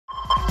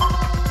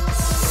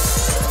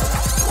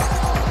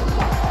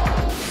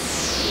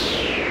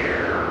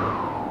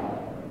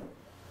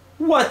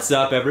What's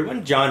up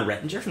everyone, John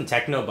Rettinger from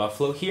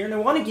TechnoBuffalo here, and I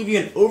want to give you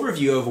an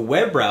overview of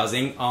web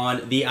browsing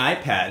on the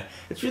iPad.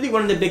 It's really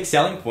one of the big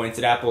selling points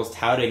that Apple is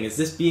touting, is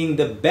this being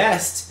the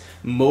best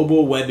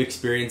mobile web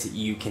experience that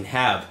you can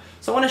have.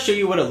 So I want to show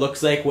you what it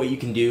looks like, what you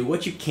can do,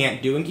 what you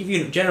can't do, and give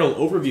you a general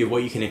overview of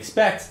what you can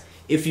expect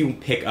if you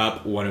pick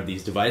up one of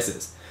these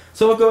devices.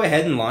 So we'll go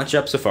ahead and launch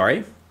up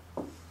Safari.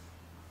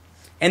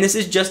 And this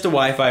is just a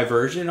Wi-Fi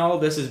version. All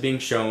of this is being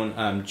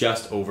shown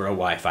just over a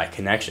Wi-Fi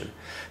connection.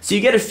 So you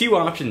get a few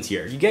options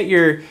here. You get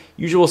your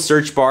usual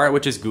search bar,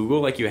 which is Google,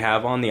 like you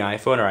have on the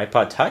iPhone or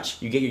iPod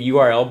Touch. You get your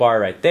URL bar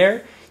right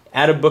there.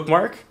 Add a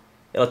bookmark.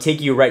 It'll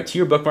take you right to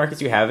your bookmark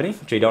if you have any,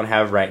 which I don't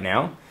have right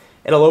now.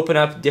 It'll open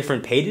up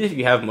different pages if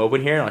you have them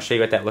open here, and I'll show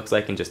you what that looks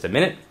like in just a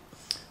minute.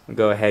 We'll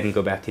go ahead and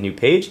go back to new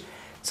page.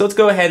 So let's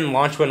go ahead and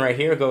launch one right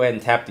here. Go ahead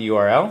and tap the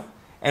URL.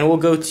 And we'll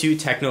go to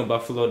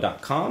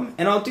TechnoBuffalo.com,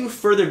 and I'll do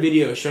further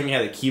videos showing you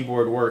how the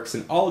keyboard works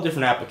and all the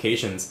different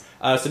applications.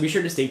 So be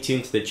sure to stay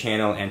tuned to the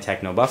channel and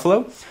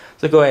TechnoBuffalo.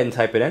 So go ahead and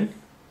type it in.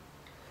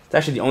 It's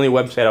actually the only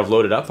website I've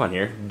loaded up on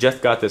here.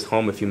 Just got this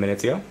home a few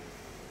minutes ago.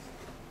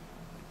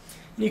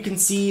 And you can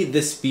see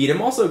the speed.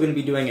 I'm also going to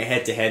be doing a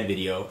head-to-head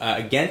video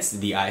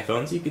against the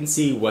iPhone, so you can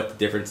see what the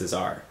differences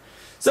are.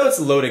 So it's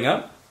loading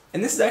up.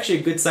 And this is actually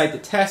a good site to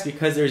test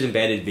because there's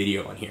embedded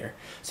video on here.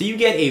 So you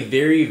get a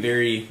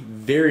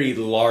very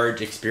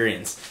large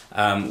experience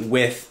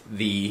with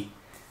the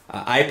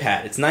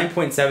iPad. It's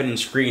 9.7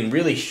 inch screen,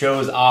 really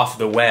shows off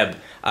the web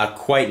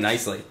quite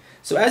nicely.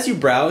 So as you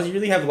browse, you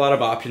really have a lot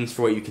of options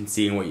for what you can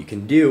see and what you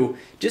can do.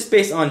 Just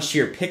based on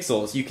sheer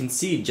pixels, you can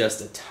see just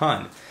a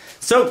ton.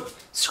 So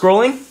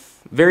scrolling,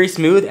 very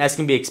smooth as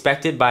can be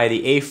expected by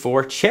the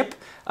A4 chip,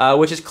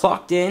 which is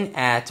clocked in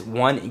at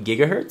 1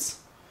 gigahertz.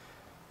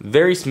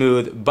 Very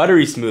smooth,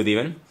 buttery smooth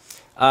even.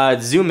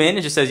 Zoom in,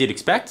 it just as you'd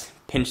expect.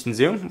 Pinch and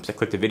zoom. Oops, I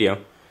clicked the video.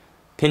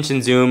 Pinch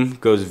and zoom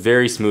goes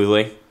very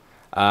smoothly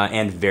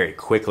and very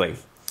quickly.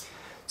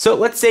 So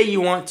let's say you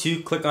want to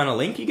click on a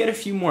link. You get a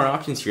few more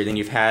options here than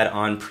you've had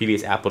on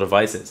previous Apple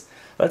devices.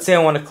 Let's say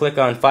I want to click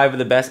on 5 of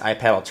the best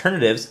iPad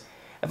alternatives.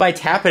 If I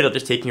tap it, it'll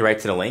just take me right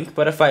to the link.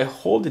 But if I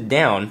hold it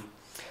down,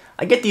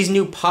 I get these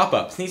new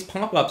pop-ups. These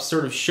pop-ups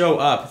sort of show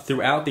up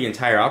throughout the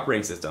entire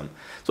operating system.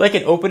 So I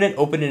can open it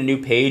in a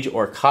new page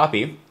or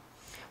copy.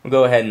 We'll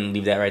go ahead and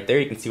leave that right there.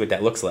 You can see what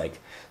that looks like.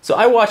 So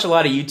I watch a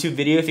lot of YouTube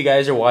video. If you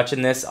guys are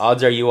watching this,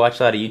 odds are you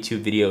watch a lot of YouTube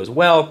video as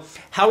well.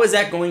 How is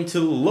that going to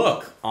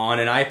look on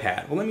an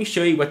iPad? Well, let me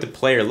show you what the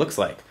player looks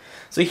like.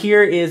 So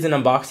here is an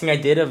unboxing I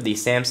did of the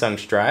Samsung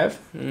Strive.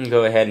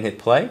 Go ahead and hit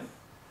play.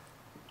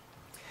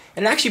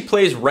 And it actually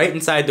plays right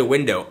inside the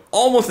window,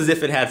 almost as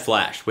if it had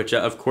flash, which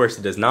of course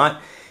it does not.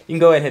 You can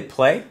go ahead and hit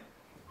play,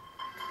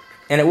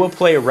 and it will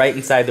play right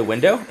inside the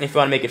window. And if you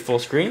want to make it full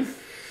screen,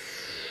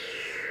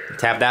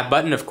 tap that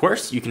button, of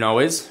course. You can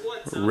always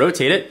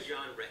rotate it,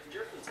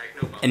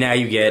 and now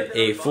you get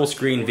a full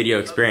screen video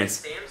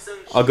experience.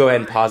 I'll go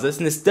ahead and pause this,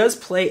 and this does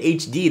play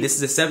HD.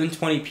 This is a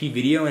 720p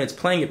video, and it's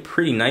playing it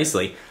pretty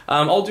nicely.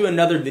 I'll do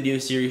another video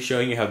series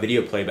showing you how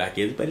video playback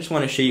is, but I just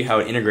want to show you how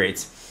it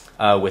integrates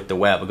with the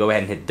web. We'll go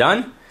ahead and hit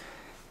done,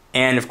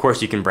 and of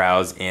course you can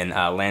browse in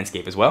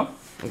landscape as well.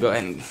 We'll go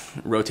ahead and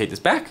rotate this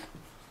back,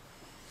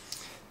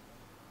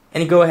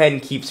 and you go ahead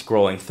and keep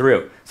scrolling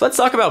through. So let's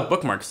talk about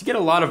bookmarks. You get a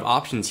lot of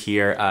options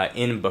here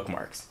in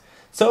bookmarks.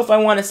 So if I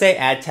want to say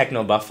add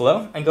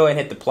TechnoBuffalo, I go ahead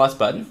and hit the plus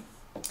button,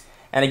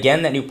 and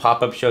again that new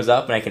pop-up shows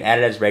up, and I can add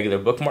it as regular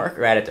bookmark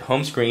or add it to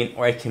home screen,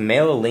 or I can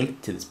mail a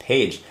link to this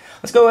page.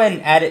 Let's go ahead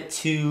and add it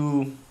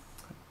to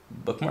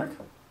bookmark.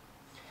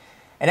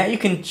 And now you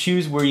can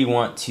choose where you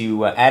want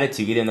to add it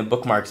to, either in the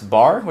bookmarks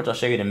bar, which I'll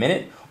show you in a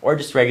minute, or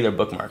just regular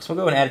bookmarks. We'll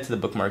go and add it to the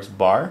bookmarks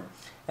bar,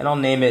 and I'll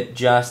name it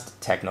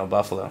just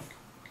TechnoBuffalo.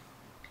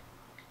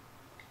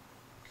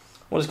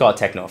 We'll just call it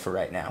Techno for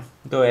right now.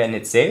 Go ahead and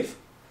hit save.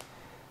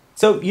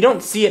 So you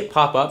don't see it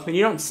pop up, and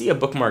you don't see a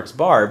bookmarks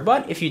bar,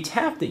 but if you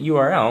tap the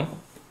URL,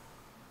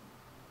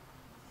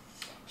 it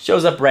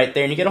shows up right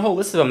there, and you get a whole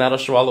list of them that'll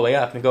show all the way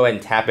up. And go ahead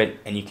and tap it,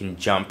 and you can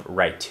jump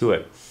right to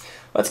it.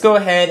 Let's go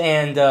ahead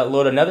and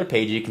load another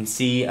page. You can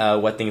see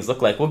what things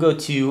look like. We'll go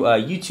to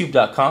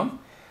YouTube.com.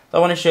 So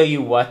I want to show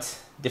you what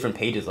different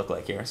pages look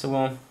like here. So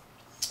we'll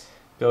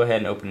go ahead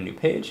and open a new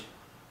page.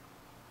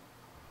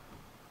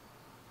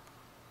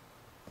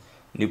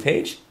 New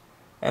page.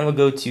 And we'll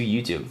go to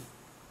YouTube.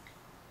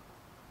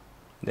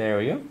 There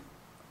we go.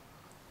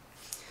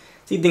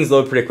 See, things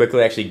load pretty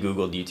quickly. I actually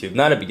Googled YouTube.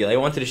 Not a big deal. I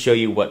wanted to show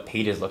you what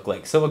pages look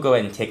like. So we'll go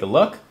ahead and take a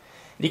look.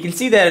 You can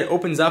see that it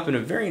opens up in a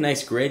very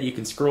nice grid. You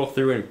can scroll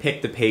through and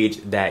pick the page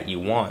that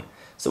you want.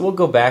 So we'll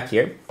go back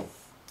here.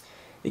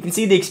 You can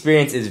see the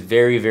experience is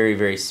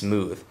very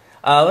smooth.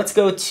 Let's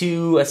go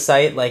to a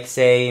site like,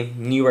 say,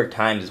 New York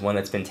Times is one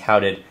that's been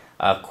touted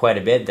quite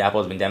a bit. Apple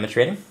has been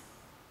demonstrating.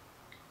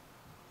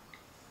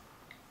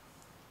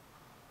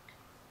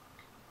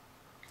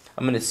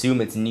 I'm going to assume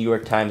it's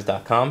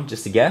NewYorkTimes.com,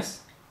 just to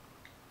guess.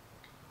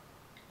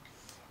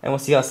 And we'll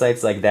see how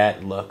sites like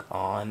that look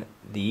on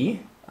the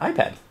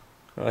iPad.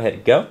 Go ahead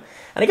and go.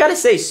 And I gotta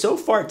say, so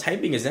far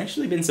typing has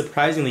actually been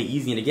surprisingly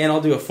easy. And again,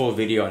 I'll do a full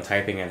video on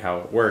typing and how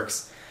it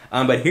works.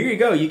 But here you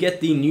go. You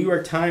get the New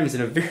York Times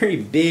in a very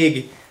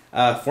big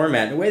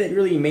format, in a way that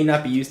really you may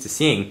not be used to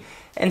seeing.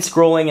 And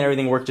scrolling and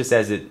everything work just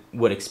as it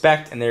would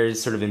expect. And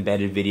there's sort of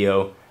embedded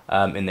video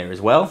in there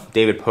as well.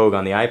 David Pogue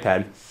on the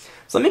iPad.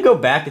 So let me go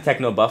back to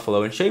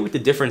TechnoBuffalo and show you what the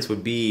difference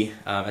would be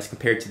as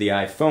compared to the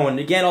iPhone. And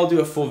again, I'll do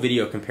a full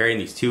video comparing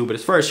these two. But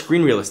as far as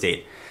screen real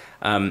estate,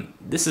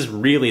 this is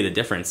really the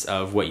difference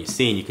of what you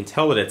see, and you can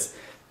tell that it's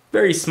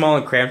very small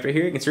and cramped right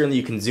here.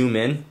 You can zoom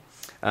in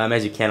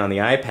as you can on the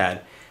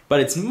iPad, but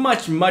it's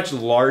much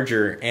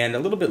larger and a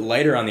little bit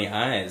lighter on the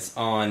eyes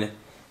on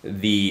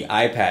the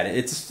iPad.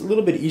 It's a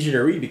little bit easier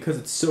to read because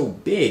it's so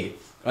big.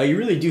 You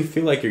really do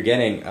feel like you're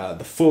getting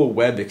the full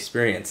web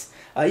experience.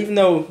 Even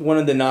though one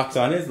of the knocks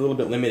on it is a little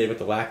bit limited with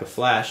the lack of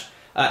Flash,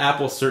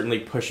 Apple's certainly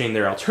pushing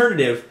their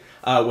alternative,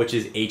 which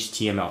is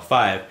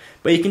HTML5.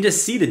 But you can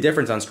just see the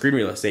difference on screen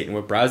real estate and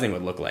what browsing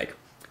would look like.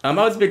 I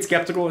was a bit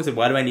skeptical and said,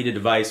 why do I need a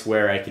device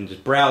where I can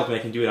just browse when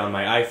I can do it on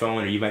my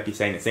iPhone, or you might be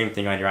saying the same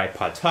thing on your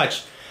iPod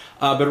Touch.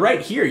 But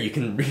right here, you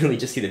can really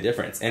just see the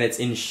difference, and it's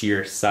in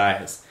sheer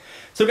size.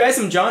 So guys,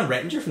 I'm John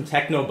Rettinger from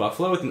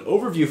TechnoBuffalo with an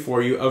overview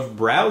for you of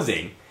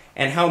browsing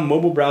and how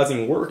mobile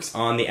browsing works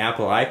on the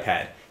Apple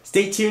iPad.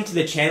 Stay tuned to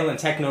the channel and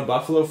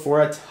TechnoBuffalo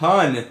for a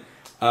ton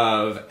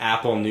of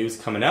Apple news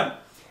coming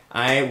up.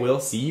 I will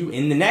see you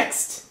in the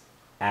next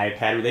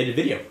iPad-related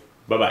video.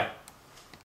 Bye-bye.